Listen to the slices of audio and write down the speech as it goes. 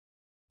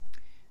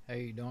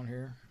Hey, Don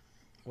here.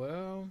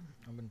 Well,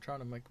 I've been trying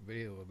to make a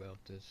video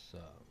about this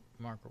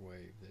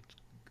microwave that's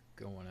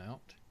going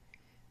out.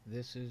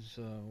 This is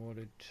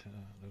the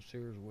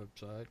Sears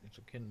website. It's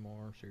a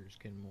Kenmore, Sears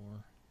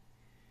Kenmore.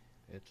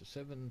 It's a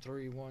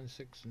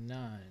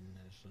 73169.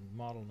 It's the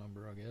model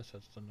number, I guess.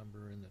 That's the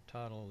number in the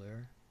title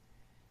there.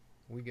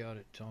 We got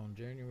it on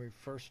January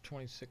 1st,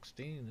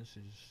 2016. This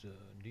is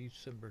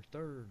December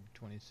 3rd,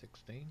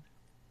 2016.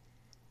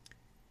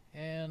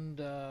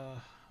 And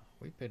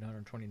we paid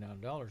 $129.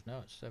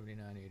 Now it's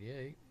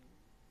 $79.88.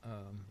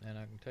 And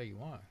I can tell you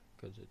why.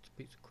 Because it's a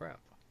piece of crap.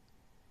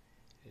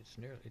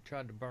 It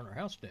tried to burn our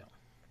house down.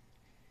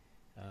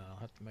 I'll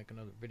have to make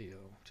another video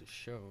to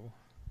show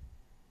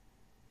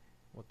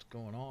what's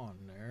going on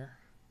there.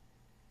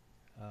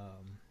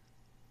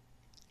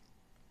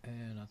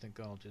 And I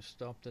think I'll just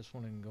stop this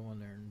one and go in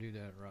there and do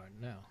that right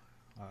now.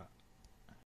 Alright.